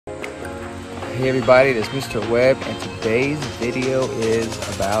Hey everybody, it is Mr. Webb, and today's video is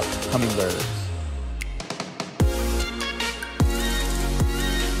about hummingbirds.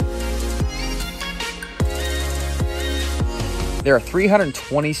 There are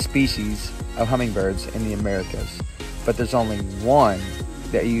 320 species of hummingbirds in the Americas, but there's only one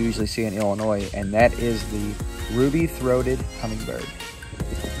that you usually see in Illinois, and that is the ruby-throated hummingbird.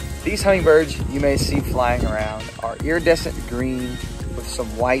 These hummingbirds you may see flying around are iridescent green with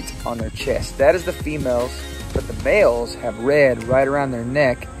some white on their chest. That is the females, but the males have red right around their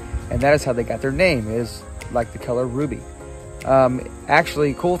neck, and that is how they got their name, is like the color ruby.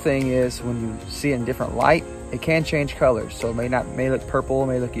 Actually, cool thing is when you see it in different light, it can change colors. So it may look purple,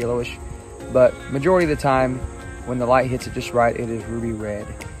 may look yellowish, but majority of the time when the light hits it just right, it is ruby red.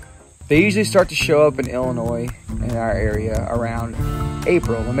 They usually start to show up in Illinois, in our area, around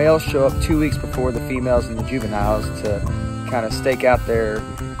April. The males show up 2 weeks before the females and the juveniles to kind of stake out their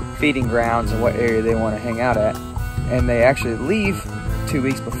feeding grounds and what area they want to hang out at. And they actually leave 2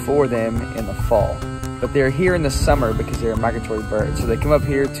 weeks before them in the fall. But they're here in the summer because they're a migratory bird. So they come up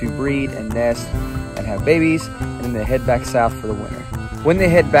here to breed and nest and have babies, and then they head back south for the winter. When they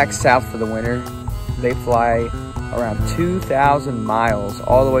head back south for the winter, they fly around 2,000 miles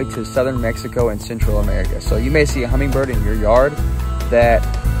all the way to southern Mexico and Central America. So you may see a hummingbird in your yard that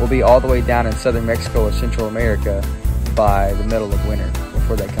will be all the way down in southern Mexico or Central America by the middle of winter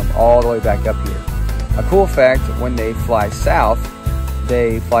before they come all the way back up here. A cool fact, when they fly south,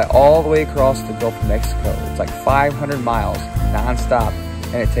 they fly all the way across the Gulf of Mexico. It's like 500 miles non-stop,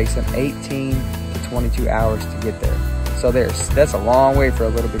 and it takes them 18 to 22 hours to get there. So that's a long way for a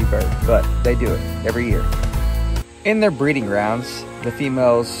little bitty bird, but they do it every year. In their breeding grounds, the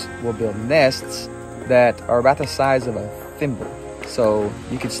females will build nests that are about the size of a thimble. So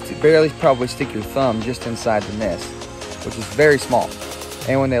you could barely probably stick your thumb just inside the nest, which is very small.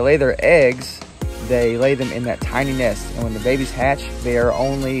 And when they lay their eggs, they lay them in that tiny nest. And when the babies hatch, they are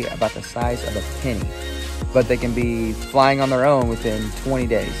only about the size of a penny. But they can be flying on their own within 20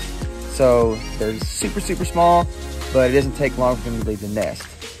 days. So they're super, super small, but it doesn't take long for them to leave the nest.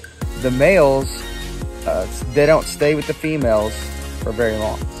 The males, they don't stay with the females for very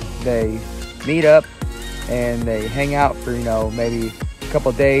long. They meet up and they hang out for, maybe a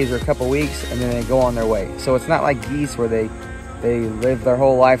couple days or a couple weeks, and then they go on their way. So it's not like geese where they live their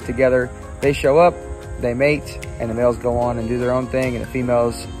whole life together. They show up, they mate, and the males go on and do their own thing, and the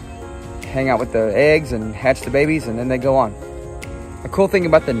females hang out with the eggs and hatch the babies, and then they go on. A cool thing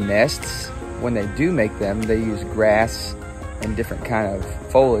about the nests, when they do make them, they use grass and different kind of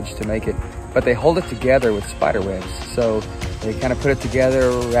foliage to make it, but they hold it together with spider webs. So they kind of put it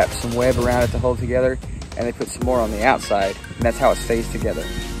together, wrap some web around it to hold it together, and they put some more on the outside, and that's how it stays together.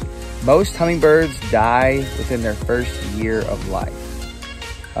 Most hummingbirds die within their first year of life.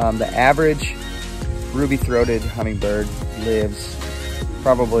 The average ruby-throated hummingbird lives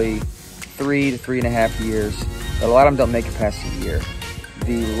probably 3 to 3.5 years, but a lot of them don't make it past a year.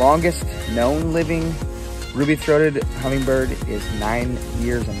 The longest known living ruby-throated hummingbird is 9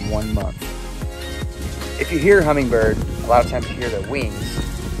 years and 1 month. If you hear hummingbird, a lot of times you hear their wings,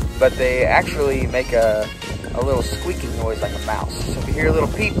 but they actually make a little squeaking noise like a mouse. So if you hear a little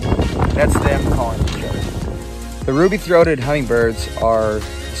peep, that's them calling each other. The ruby-throated hummingbirds are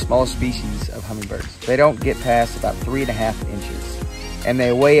the smallest species of hummingbirds. They don't get past about 3.5 inches, and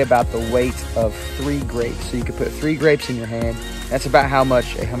they weigh about the weight of 3 grapes. So you could put 3 grapes in your hand. That's about how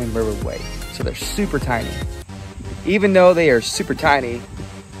much a hummingbird would weigh. So they're super tiny. Even though they are super tiny,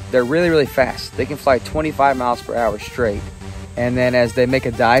 they're really, really fast. They can fly 25 miles per hour straight. And then as they make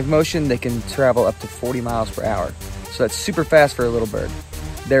a dive motion, they can travel up to 40 miles per hour. So that's super fast for a little bird.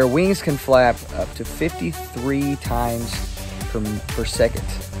 Their wings can flap up to 53 times per second.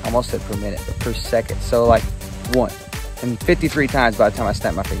 I almost said per minute, but per second. So like 1. And 53 times by the time I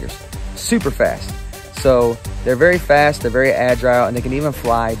snap my fingers. Super fast. So they're very fast, they're very agile, and they can even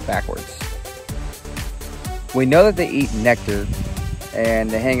fly backwards. We know that they eat nectar, and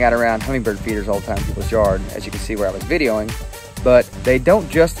they hang out around hummingbird feeders all the time in people's yard, as you can see where I was videoing. But they don't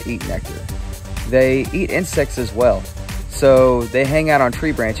just eat nectar. They eat insects as well. So they hang out on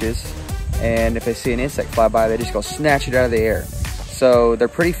tree branches, and if they see an insect fly by, they just go snatch it out of the air. So they're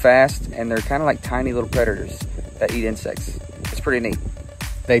pretty fast, and they're kind of like tiny little predators that eat insects. It's pretty neat.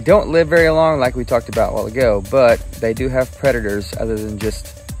 They don't live very long like we talked about a while ago, but they do have predators other than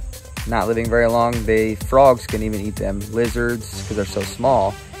just not living very long. Frogs can even eat them, lizards, because they're so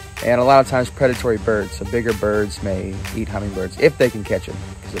small. And a lot of times predatory birds, so bigger birds may eat hummingbirds if they can catch them,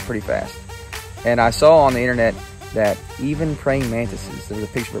 because they're pretty fast. And I saw on the internet that even praying mantises, there was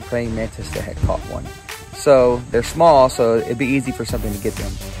a picture of a praying mantis that had caught one. So they're small, so it'd be easy for something to get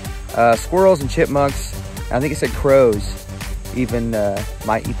them. Squirrels and chipmunks, I think it said crows, even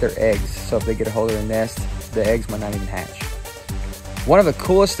might eat their eggs. So if they get a hold of their nest, the eggs might not even hatch. One of the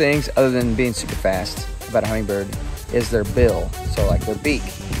coolest things, other than being super fast, about a hummingbird is their bill. So like their beak.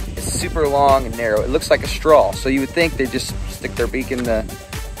 It's super long and narrow. It looks like a straw. So you would think they just stick their beak in the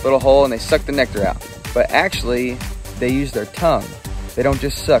little hole and they suck the nectar out. But actually, they use their tongue. They don't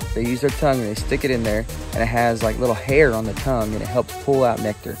just suck, they use their tongue and they stick it in there, and it has like little hair on the tongue and it helps pull out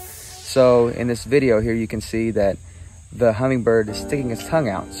nectar. So in this video here, you can see that the hummingbird is sticking its tongue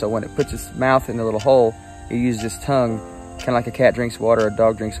out. So when it puts its mouth in the little hole, it uses its tongue, kind of like a cat drinks water or a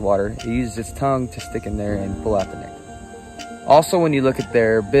dog drinks water. It uses its tongue to stick in there and pull out the nectar. Also, when you look at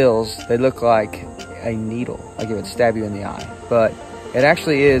their bills, they look like a needle, like it would stab you in the eye. But it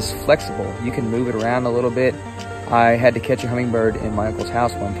actually is flexible. You can move it around a little bit. I had to catch a hummingbird in my uncle's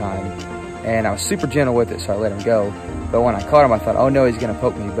house one time, and I was super gentle with it, so I let him go. But when I caught him, I thought, oh no, he's gonna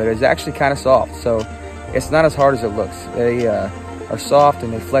poke me. But it was actually kind of soft, so it's not as hard as it looks. They are soft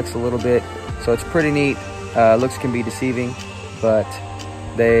and they flex a little bit, so it's pretty neat. Looks can be deceiving, but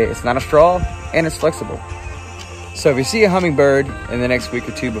it's not a straw and it's flexible. So if you see a hummingbird in the next week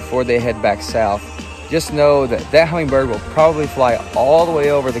or two before they head back south, just know that that hummingbird will probably fly all the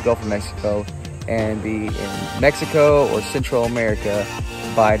way over the Gulf of Mexico and be in Mexico or Central America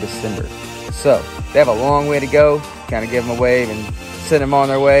by December. So they have a long way to go. Kind of give them a wave and send them on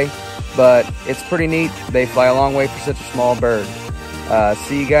their way, but it's pretty neat. They fly a long way for such a small bird.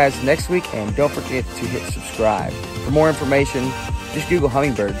 See you guys next week, and don't forget to hit subscribe. For more information, just Google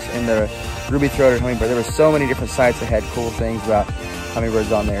hummingbirds and the ruby-throated hummingbird. There were so many different sites that had cool things about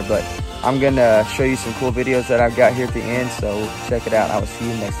hummingbirds on there, but I'm gonna show you some cool videos that I've got here at the end, so check it out. I will see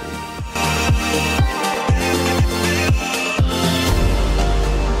you next week.